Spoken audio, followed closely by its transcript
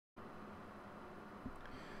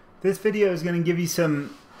This video is going to give you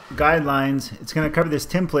some guidelines. It's going to cover this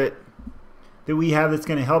template that we have that's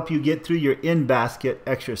going to help you get through your in-basket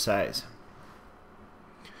exercise.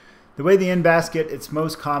 The way the in-basket, it's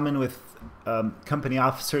most common with company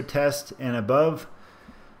officer test and above,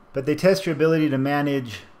 but they test your ability to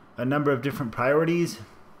manage a number of different priorities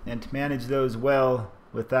and to manage those well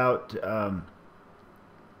without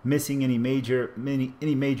missing any major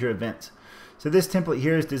events. So this template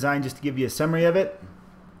here is designed just to give you a summary of it.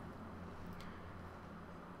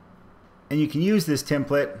 And you can use this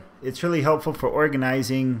template. It's really helpful for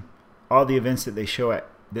organizing all the events that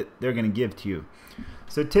that they're going to give to you.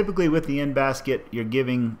 So typically with the in-basket, you're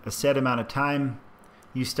giving a set amount of time.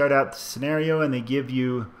 You start out the scenario and they give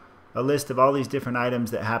you a list of all these different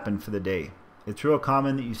items that happen for the day. It's real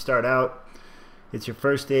common that you start out, it's your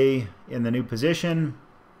first day in the new position,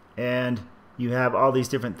 and you have all these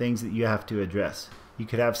different things that you have to address. You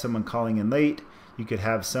could have someone calling in late, you could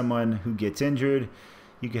have someone who gets injured,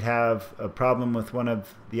 you could have a problem with one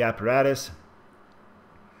of the apparatus,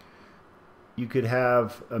 you could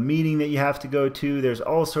have a meeting that you have to go to. There's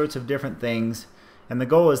all sorts of different things, and the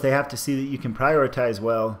goal is they have to see that you can prioritize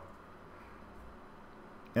well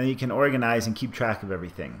and you can organize and keep track of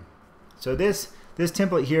everything. So this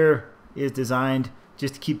template here is designed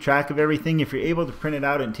just to keep track of everything. If you're able to print it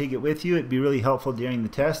out and take it with you, it'd be really helpful during the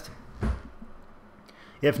test.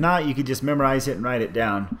 If not, you could just memorize it and write it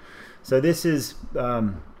down. So this is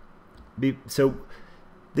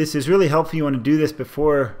this is really helpful. You want to do this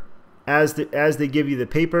before, as they give you the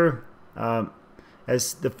paper.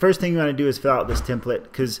 As the first thing you want to do is fill out this template,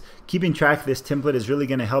 because keeping track of this template is really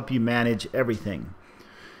going to help you manage everything.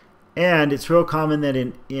 And it's real common that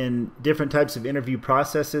in different types of interview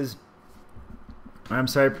processes,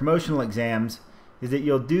 promotional exams, is that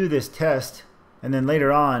you'll do this test and then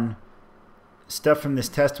later on stuff from this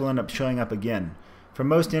test will end up showing up again. For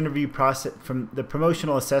most interview process, from the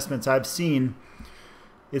promotional assessments I've seen,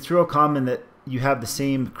 it's real common that you have the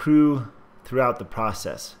same crew throughout the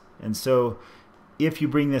process. And so if you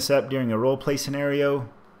bring this up during a role play scenario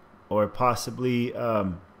or possibly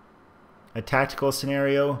a tactical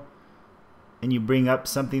scenario, and you bring up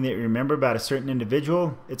something that you remember about a certain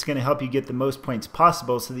individual, it's going to help you get the most points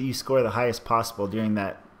possible so that you score the highest possible during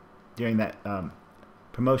that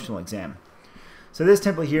promotional exam. So this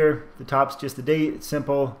template here, the top's just the date. It's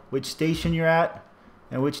simple, which station you're at,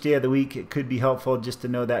 and which day of the week. It could be helpful just to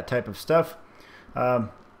know that type of stuff.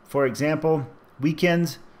 For example,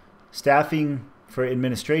 weekends, staffing for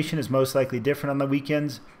administration is most likely different on the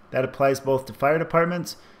weekends. That applies both to fire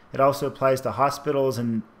departments. It also applies to hospitals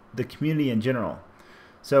and the community in general.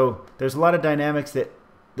 So there's a lot of dynamics that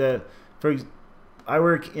I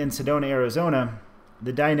work in Sedona, Arizona.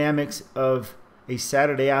 The dynamics of a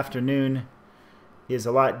Saturday afternoon is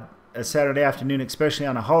a Saturday afternoon, especially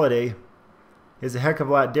on a holiday, is a heck of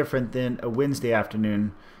a lot different than a Wednesday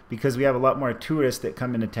afternoon, because we have a lot more tourists that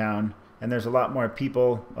come into town and there's a lot more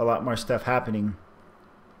people, a lot more stuff happening.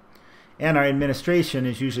 And our administration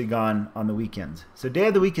is usually gone on the weekends. So day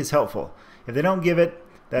of the week is helpful. If they don't give it,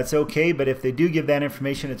 that's okay, but if they do give that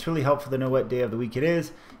information, it's really helpful to know what day of the week it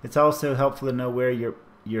is. It's also helpful to know where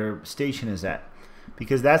your station is at,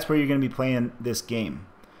 because that's where you're going to be playing this game.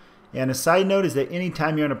 And a side note is that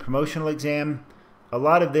anytime you're in a promotional exam, a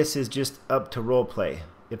lot of this is just up to role play.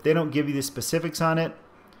 If they don't give you the specifics on it,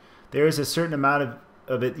 there is a certain amount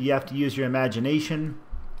of it you have to use your imagination.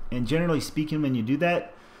 And generally speaking, when you do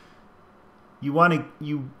that, you want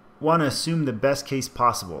to assume the best case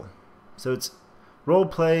possible. So it's role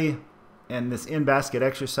play and this in-basket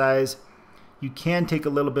exercise. You can take a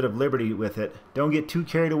little bit of liberty with it. Don't get too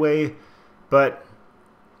carried away, but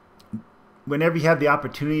whenever you have the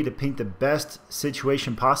opportunity to paint the best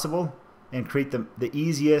situation possible and create the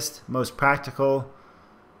easiest, most practical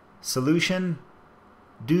solution,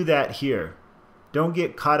 do that here. Don't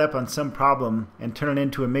get caught up on some problem and turn it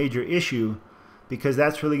into a major issue, because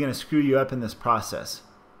that's really going to screw you up in this process.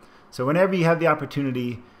 So whenever you have the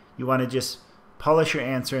opportunity, you want to just polish your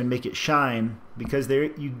answer and make it shine, because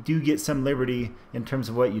you do get some liberty in terms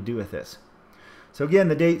of what you do with this. So again,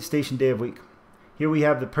 the date, station, day of week. Here we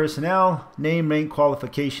have the personnel, name, rank,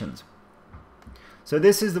 qualifications. So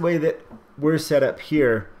this is the way that we're set up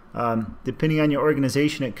here. Depending on your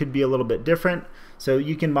organization, it could be a little bit different. So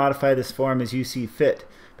you can modify this form as you see fit.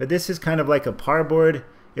 But this is kind of like a par board.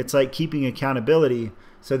 It's like keeping accountability,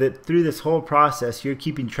 so that through this whole process, you're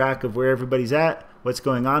keeping track of where everybody's at, what's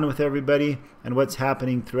going on with everybody, and what's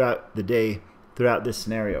happening throughout the day, throughout this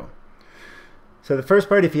scenario. So the first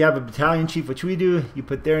part, if you have a battalion chief, which we do, you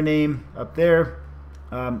put their name up there.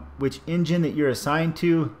 Which engine that you're assigned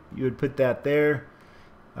to, you would put that there.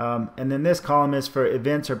 And then this column is for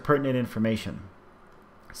events or pertinent information.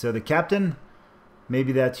 So the captain,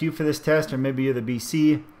 maybe that's you for this test, or maybe you're the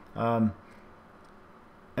BC. And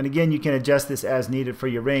again, you can adjust this as needed for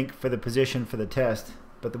your rank for the position for the test.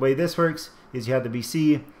 But the way this works is you have the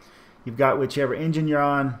BC, you've got whichever engine you're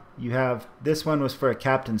on, you have, this one was for a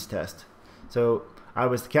captain's test. So I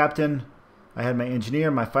was the captain, I had my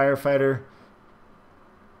engineer, my firefighter,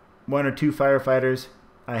 1 or 2 firefighters.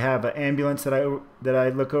 I have an ambulance that I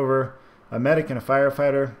look over, a medic and a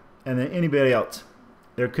firefighter, and then anybody else.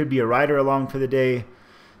 There could be a rider along for the day.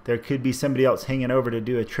 There could be somebody else hanging over to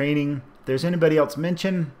do a training. If there's anybody else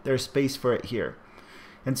mentioned, there's space for it here.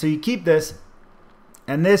 And so you keep this,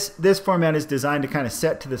 and this format is designed to kind of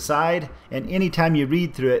set to the side, and anytime you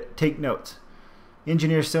read through it, take notes.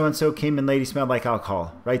 Engineer so-and-so came in late, he smelled like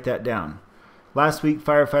alcohol. Write that down. Last week,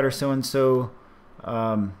 firefighter so-and-so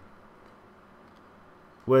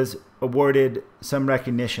was awarded some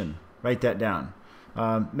recognition. Write that down.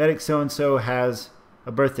 Medic so-and-so has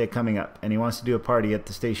a birthday coming up and he wants to do a party at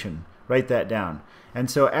the station. Write that down. And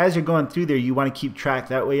so as you're going through there, you want to keep track.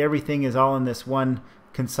 That way everything is all in this one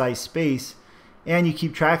concise space, and you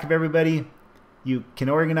keep track of everybody. You can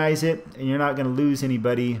organize it, and you're not going to lose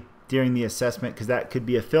anybody during the assessment, because that could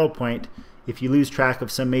be a fail point if you lose track of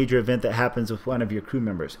some major event that happens with one of your crew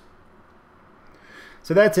members.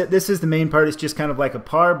 So that's it. This is the main part. It's just kind of like a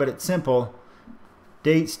par, but it's simple.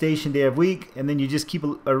 Date, station, day of week, and then you just keep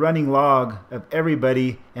a running log of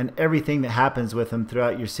everybody and everything that happens with them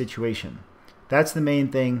throughout your situation. That's the main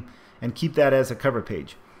thing, and keep that as a cover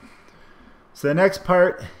page. So the next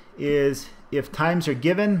part is if times are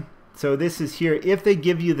given. So this is here. If they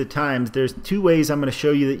give you the times, there's 2 ways I'm going to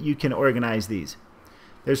show you that you can organize these.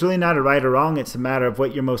 There's really not a right or wrong. It's a matter of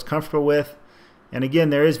what you're most comfortable with. And again,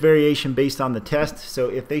 there is variation based on the test. So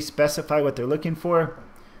if they specify what they're looking for,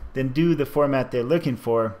 then do the format they're looking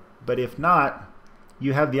for. But if not,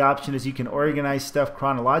 you have the option is you can organize stuff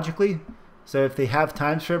chronologically. So if they have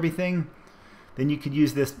times for everything, then you could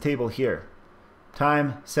use this table here.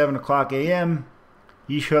 Time, 7 o'clock a.m.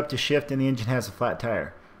 You show up to shift and the engine has a flat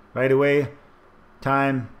tire. Right away,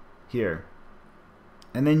 time here.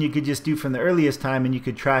 And then you could just do from the earliest time, and you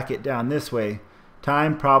could track it down this way.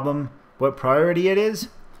 Time, problem, what priority it is,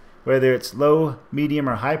 whether it's low, medium,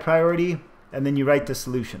 or high priority, and then you write the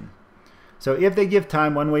solution. So if they give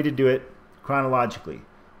time, one way to do it chronologically.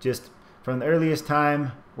 Just from the earliest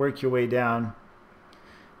time, work your way down.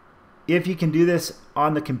 If you can do this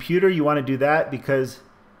on the computer, you want to do that because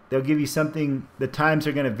they'll give you something, the times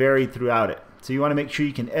are going to vary throughout it. So you want to make sure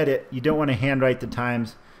you can edit. You don't want to handwrite the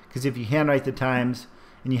times, because if you handwrite the times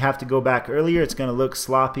and you have to go back earlier, it's going to look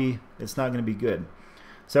sloppy. It's not going to be good.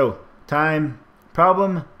 So time,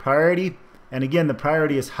 problem, priority, and again the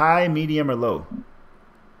priority is high, medium, or low.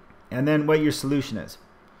 And then what your solution is.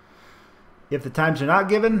 If the times are not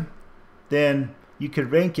given, then you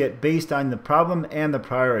could rank it based on the problem and the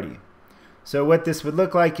priority. So what this would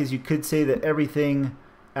look like is you could say that everything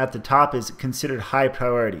at the top is considered high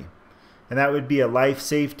priority. And that would be a life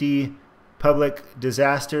safety, public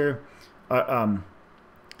disaster,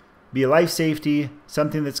 be a life safety,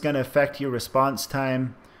 something that's going to affect your response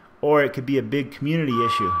time, or it could be a big community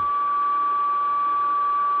issue.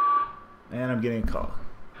 And I'm getting a call.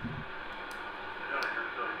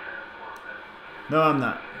 No, I'm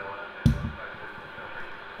not.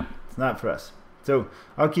 It's not for us. So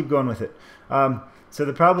I'll keep going with it. So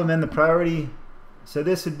the problem and the priority. So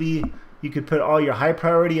this would be, you could put all your high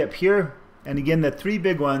priority up here. And again, the 3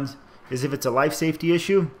 big ones is if it's a life safety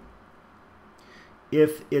issue,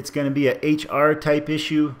 if it's going to be a HR type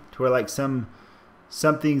issue to where like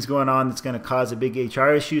something's going on that's going to cause a big HR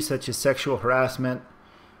issue, such as sexual harassment,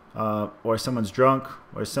 or someone's drunk,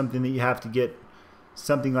 or something that you have to get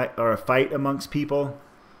something like, or a fight amongst people.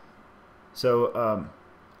 So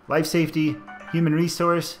life safety, human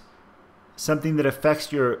resource, something that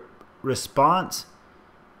affects your response.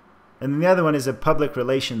 And then the other one is a public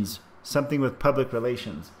relations, something with public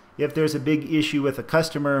relations. If there's a big issue with a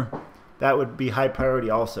customer, that would be high priority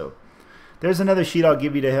also. There's another sheet I'll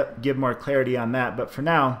give you to give more clarity on that, but for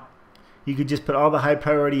now, you could just put all the high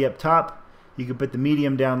priority up top, you could put the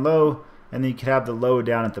medium down low, and then you could have the low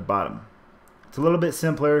down at the bottom. It's a little bit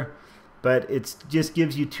simpler, but it just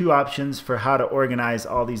gives you 2 options for how to organize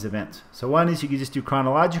all these events. So one is you could just do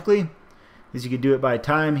chronologically, is you could do it by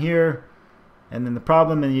time here, and then the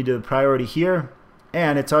problem, and you do the priority here.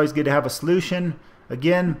 And it's always good to have a solution.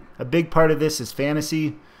 Again, a big part of this is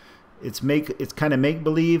fantasy. It's kind of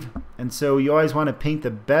make-believe, and so you always want to paint the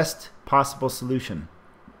best possible solution.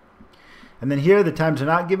 And then here the times are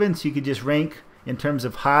not given, so you could just rank in terms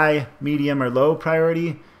of high, medium, or low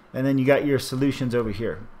priority. and then you got your solutions over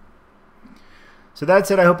here. So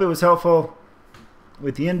that's it. I hope it was helpful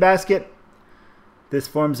with the in-basket. This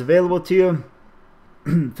form's available to you.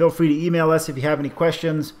 Feel free to email us if you have any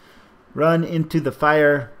questions.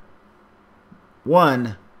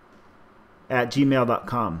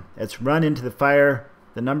 runintothe-fire1@gmail.com. That's runintothe-fire,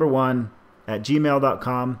 the number 1,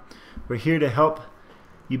 @gmail.com. We're here to help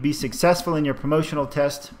you be successful in your promotional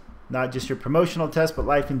test, not just your promotional test, but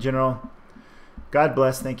life in general. God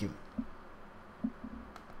bless. Thank you.